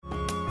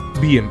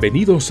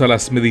Bienvenidos a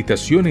las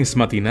meditaciones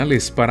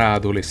matinales para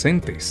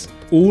adolescentes.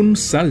 Un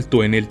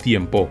salto en el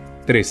tiempo.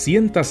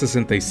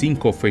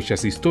 365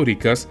 fechas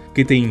históricas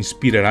que te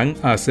inspirarán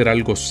a hacer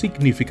algo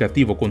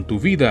significativo con tu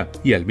vida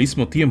y al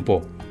mismo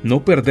tiempo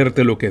no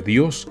perderte lo que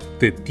Dios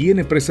te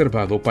tiene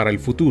preservado para el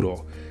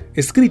futuro.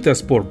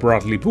 Escritas por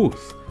Bradley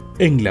Booth,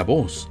 en la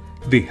voz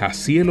de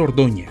Jaciel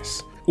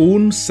Ordóñez.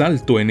 Un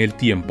salto en el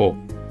tiempo.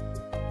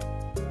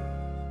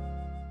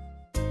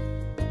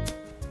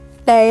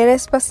 La era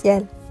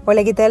espacial.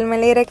 Hola, ¿qué tal? Me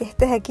alegra que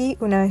estés aquí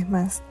una vez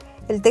más.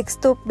 El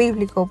texto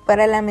bíblico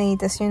para la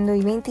meditación de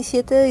hoy,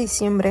 27 de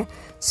diciembre,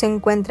 se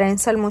encuentra en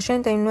Salmo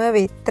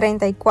 89,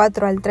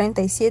 34 al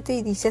 37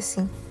 y dice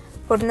así: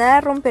 Por nada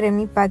romperé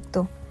mi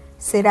pacto,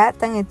 será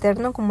tan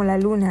eterno como la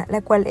luna,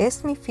 la cual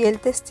es mi fiel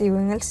testigo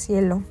en el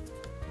cielo.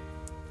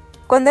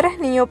 Cuando eras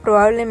niño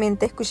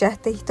probablemente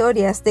escuchaste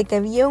historias de que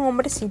había un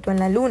hombrecito en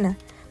la luna.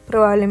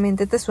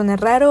 Probablemente te suene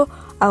raro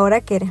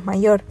ahora que eres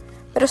mayor.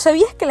 ¿Pero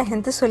sabías que la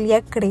gente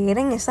solía creer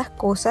en esas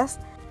cosas?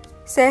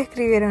 Se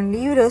escribieron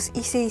libros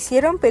y se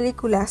hicieron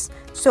películas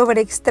sobre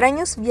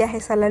extraños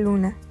viajes a la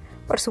luna.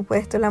 Por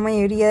supuesto, la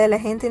mayoría de la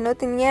gente no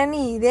tenía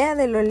ni idea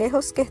de lo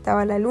lejos que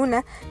estaba la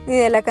luna, ni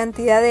de la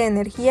cantidad de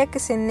energía que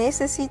se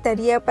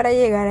necesitaría para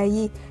llegar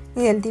allí,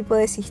 ni del tipo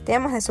de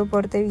sistemas de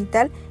soporte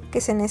vital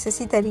que se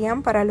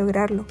necesitarían para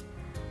lograrlo.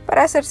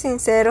 Para ser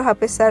sinceros, a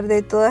pesar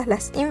de todas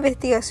las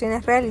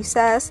investigaciones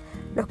realizadas,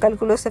 los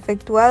cálculos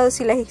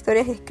efectuados y las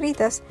historias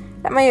escritas,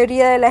 la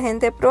mayoría de la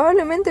gente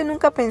probablemente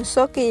nunca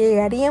pensó que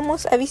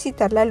llegaríamos a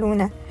visitar la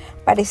luna.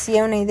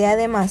 Parecía una idea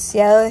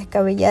demasiado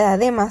descabellada,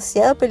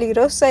 demasiado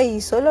peligrosa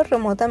y solo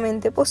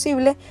remotamente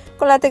posible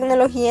con la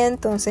tecnología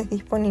entonces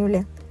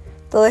disponible.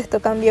 Todo esto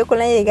cambió con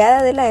la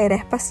llegada de la era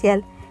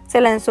espacial. Se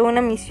lanzó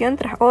una misión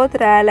tras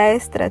otra a la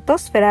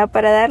estratosfera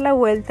para dar la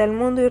vuelta al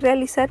mundo y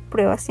realizar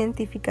pruebas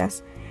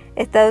científicas.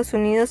 Estados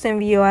Unidos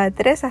envió a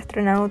 3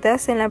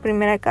 astronautas en la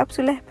primera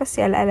cápsula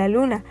espacial a la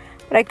Luna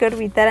para que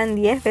orbitaran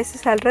 10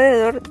 veces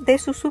alrededor de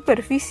su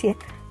superficie,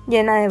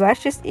 llena de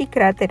baches y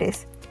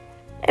cráteres.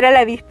 Era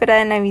la víspera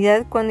de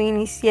Navidad cuando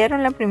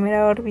iniciaron la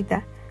primera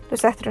órbita.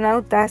 Los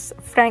astronautas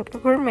Frank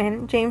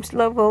Borman, James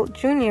Lovell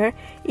Jr.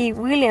 y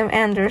William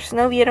Anders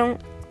no vieron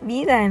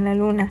vida en la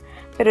Luna,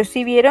 pero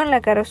sí vieron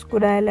la cara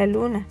oscura de la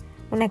Luna,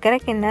 una cara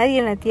que nadie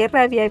en la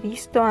Tierra había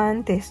visto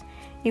antes.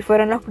 Y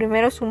fueron los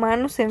primeros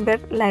humanos en ver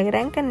la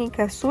gran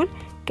canica azul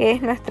que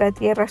es nuestra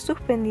Tierra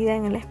suspendida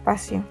en el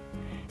espacio.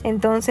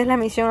 Entonces la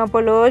misión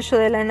Apolo 8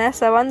 de la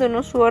NASA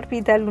abandonó su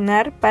órbita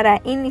lunar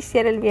para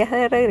iniciar el viaje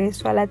de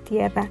regreso a la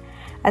Tierra,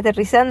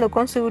 aterrizando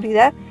con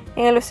seguridad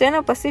en el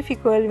Océano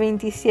Pacífico el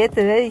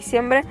 27 de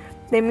diciembre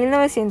de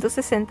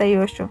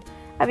 1968.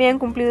 Habían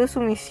cumplido su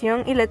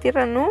misión y la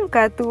Tierra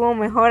nunca tuvo un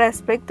mejor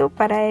aspecto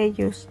para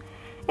ellos.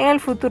 En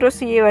el futuro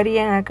se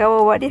llevarían a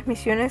cabo varias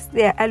misiones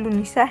de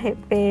alunizaje,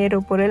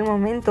 pero por el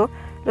momento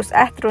los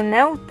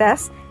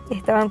astronautas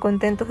estaban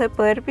contentos de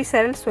poder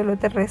pisar el suelo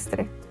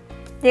terrestre.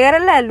 Llegar a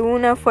la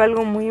Luna fue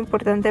algo muy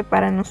importante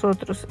para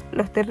nosotros,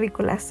 los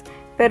terrícolas,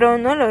 pero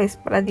no lo es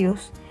para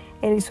Dios.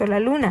 Él hizo la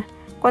Luna.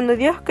 Cuando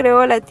Dios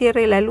creó la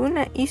Tierra y la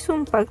Luna, hizo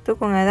un pacto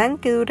con Adán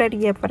que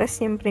duraría para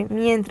siempre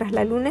mientras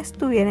la Luna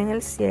estuviera en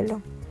el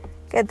cielo.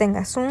 Que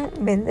tengas un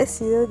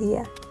bendecido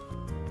día.